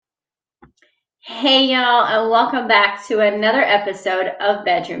Hey y'all, and welcome back to another episode of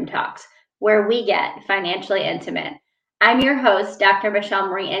Bedroom Talks, where we get financially intimate. I'm your host, Dr. Michelle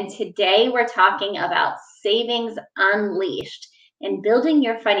Marie, and today we're talking about savings unleashed and building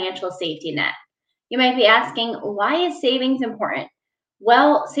your financial safety net. You might be asking, why is savings important?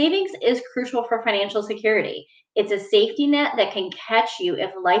 Well, savings is crucial for financial security. It's a safety net that can catch you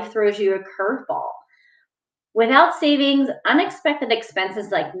if life throws you a curveball. Without savings, unexpected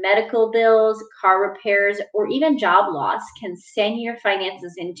expenses like medical bills, car repairs, or even job loss can send your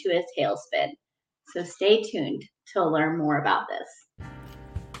finances into a tailspin. So stay tuned to learn more about this.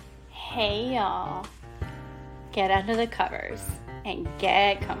 Hey, y'all. Get under the covers and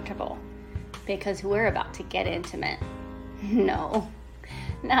get comfortable because we're about to get intimate. No,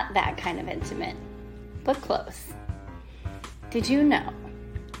 not that kind of intimate, but close. Did you know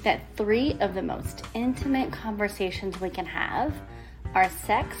that 3 of the most intimate conversations we can have are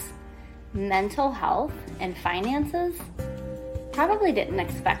sex, mental health, and finances? Probably didn't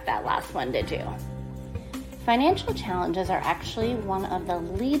expect that last one, did you? Financial challenges are actually one of the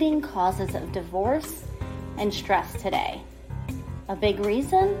leading causes of divorce and stress today. A big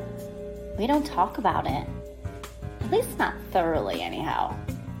reason? We don't talk about it. At least not thoroughly anyhow.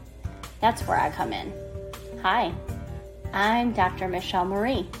 That's where I come in. Hi. I'm Dr. Michelle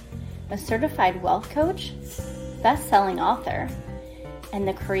Marie, a certified wealth coach, best-selling author, and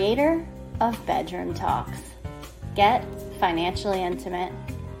the creator of Bedroom Talks. Get Financially Intimate,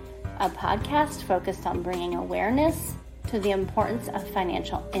 a podcast focused on bringing awareness to the importance of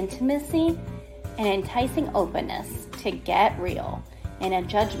financial intimacy and enticing openness to get real in a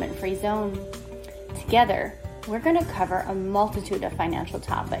judgment-free zone. Together, we're going to cover a multitude of financial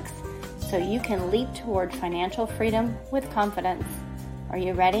topics so you can leap toward financial freedom with confidence. Are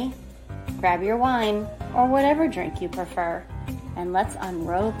you ready? Grab your wine or whatever drink you prefer, and let's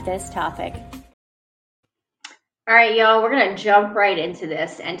unrobe this topic. All right, y'all, we're going to jump right into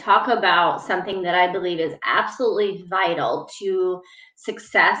this and talk about something that I believe is absolutely vital to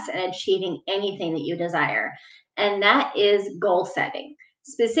success and achieving anything that you desire, and that is goal setting.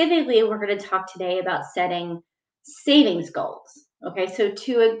 Specifically, we're going to talk today about setting savings goals. Okay, so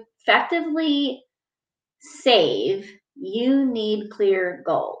to effectively save, you need clear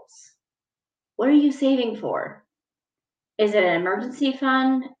goals. What are you saving for? Is it an emergency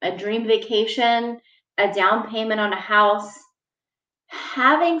fund, a dream vacation, a down payment on a house?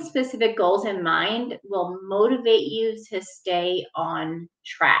 Having specific goals in mind will motivate you to stay on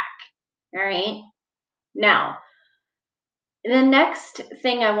track. All right. Now, the next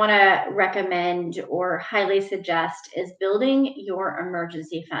thing I want to recommend or highly suggest is building your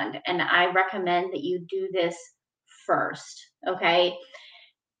emergency fund. And I recommend that you do this first. Okay.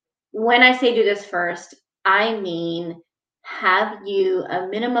 When I say do this first, I mean have you a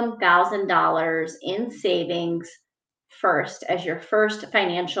minimum $1,000 in savings first as your first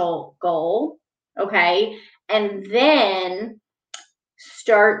financial goal. Okay. And then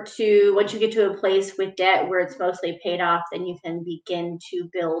once you get to a place with debt where it's mostly paid off, then you can begin to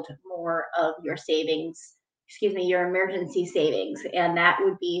build more of your savings, your emergency savings. And that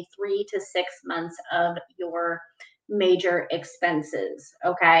would be 3 to 6 months of your major expenses.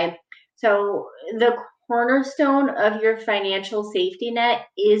 Okay. So the cornerstone of your financial safety net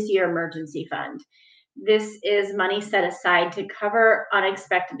is your emergency fund. This is money set aside to cover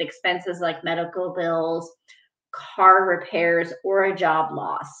unexpected expenses like medical bills, car repairs, or a job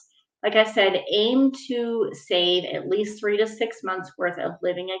loss. Like I said, aim to save at least 3 to 6 months worth of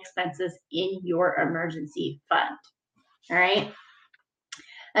living expenses in your emergency fund. All right.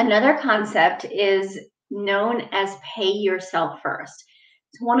 Another concept is known as pay yourself first.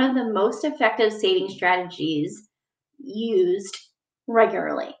 It's one of the most effective saving strategies used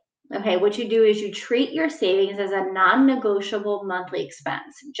regularly. Okay, what you do is you treat your savings as a non negotiable monthly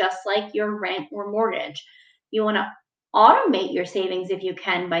expense, just like your rent or mortgage. You want to automate your savings if you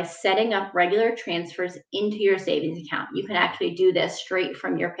can by setting up regular transfers into your savings account. You can actually do this straight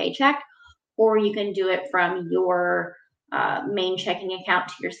from your paycheck, or you can do it from your main checking account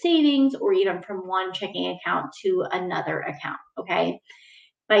to your savings, or even from one checking account to another account. Okay.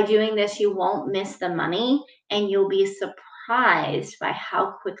 By doing this, you won't miss the money and you'll be surprised by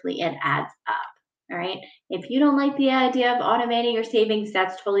how quickly it adds up. All right. If you don't like the idea of automating your savings,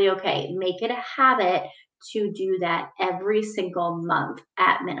 that's totally okay. Make it a habit to do that every single month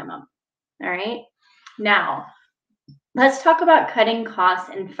at minimum. All right. Now, let's talk about cutting costs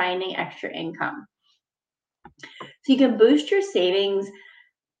and finding extra income. So you can boost your savings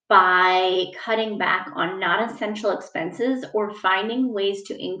by cutting back on non-essential expenses or finding ways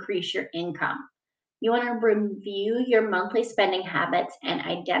to increase your income. You want to review your monthly spending habits and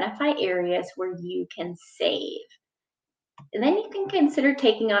identify areas where you can save. And then you can consider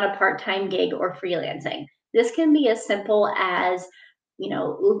taking on a part-time gig or freelancing. This can be as simple as,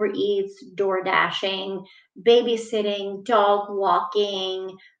 Uber Eats, door dashing, babysitting, dog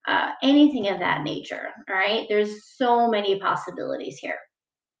walking, anything of that nature. All right. There's so many possibilities here.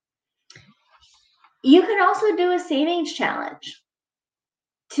 You could also do a savings challenge.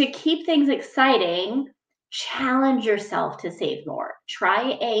 To keep things exciting, challenge yourself to save more.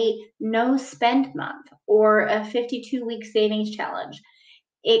 Try a no spend month or a 52-week savings challenge.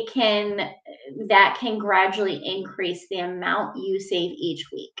 It can that can gradually increase the amount you save each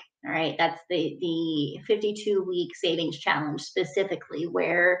week. All right, that's the 52-week savings challenge specifically,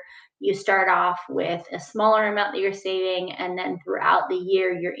 where you start off with a smaller amount that you're saving, and then throughout the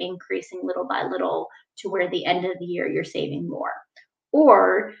year you're increasing little by little to where the end of the year you're saving more.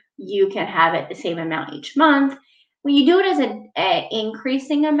 Or you can have it the same amount each month. When you do it as an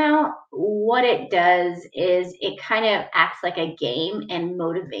increasing amount, what it does is it kind of acts like a game and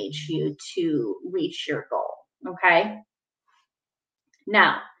motivates you to reach your goal. Okay.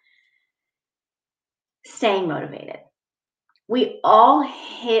 Now, staying motivated. We all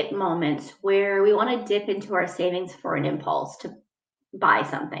hit moments where we want to dip into our savings for an impulse to buy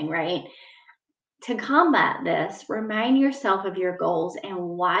something, right? To combat this, remind yourself of your goals and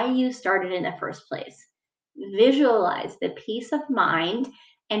why you started in the first place. Visualize the peace of mind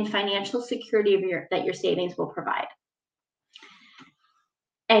and financial security that your savings will provide.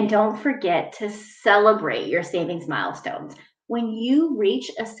 And don't forget to celebrate your savings milestones. When you reach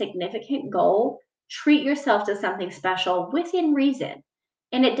a significant goal, treat yourself to something special within reason.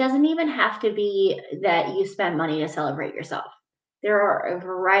 And it doesn't even have to be that you spend money to celebrate yourself. There are a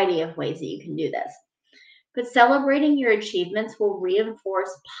variety of ways that you can do this. But celebrating your achievements will reinforce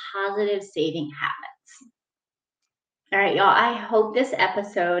positive saving habits. All right, y'all. I hope this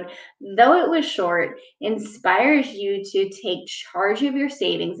episode, though it was short, inspires you to take charge of your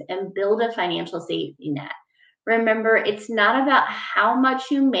savings and build a financial safety net. Remember, it's not about how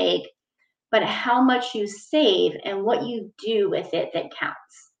much you make, but how much you save and what you do with it that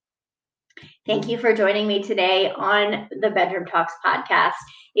counts. Thank you for joining me today on the Bedroom Talks podcast.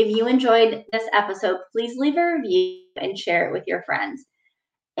 If you enjoyed this episode, please leave a review and share it with your friends.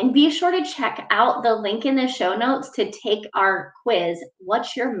 And be sure to check out the link in the show notes to take our quiz,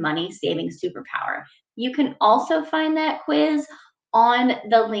 What's Your Money Saving Superpower? You can also find that quiz on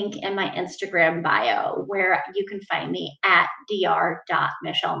the link in my Instagram bio, where you can find me at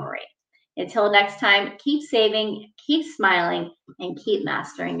dr.michelleMarie. Until next time, keep saving, keep smiling, and keep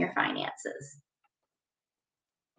mastering your finances.